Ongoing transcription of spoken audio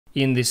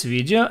In this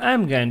video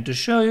I'm going to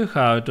show you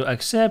how to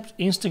accept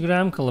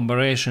Instagram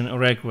collaboration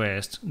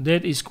request.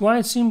 That is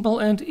quite simple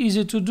and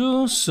easy to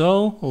do,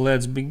 so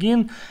let's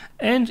begin.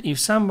 And if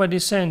somebody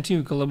sent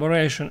you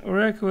collaboration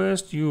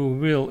request, you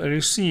will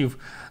receive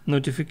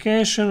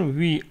notification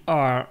via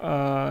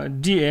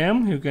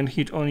DM. You can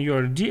hit on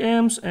your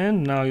DMs,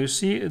 and now you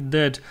see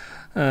that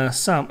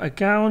some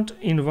account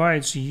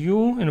invites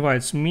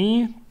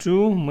me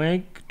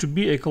to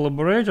be a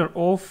collaborator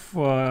of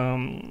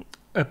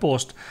a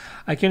post.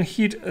 I can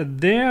hit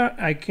there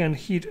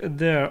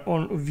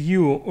on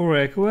view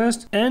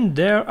request, and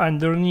there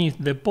underneath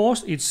the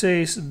post it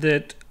says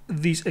that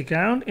this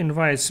account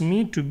invites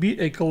me to be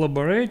a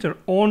collaborator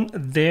on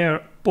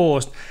their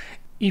post.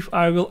 If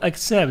I will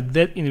accept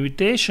that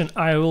invitation,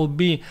 I will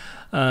be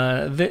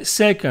the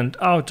second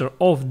author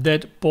of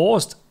that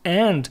post,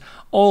 and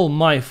all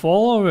my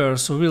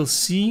followers will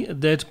see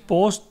that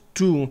post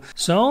too.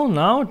 So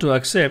now to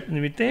accept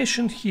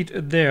invitation,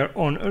 hit there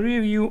on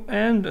review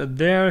and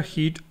there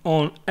hit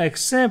on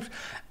accept,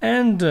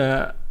 and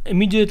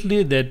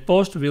immediately that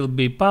post will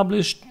be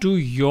published to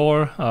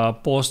your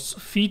posts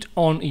feed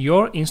on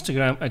your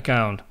Instagram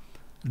account.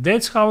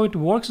 That's how it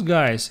works,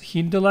 guys.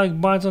 Hit the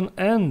like button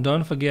and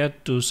don't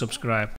forget to subscribe.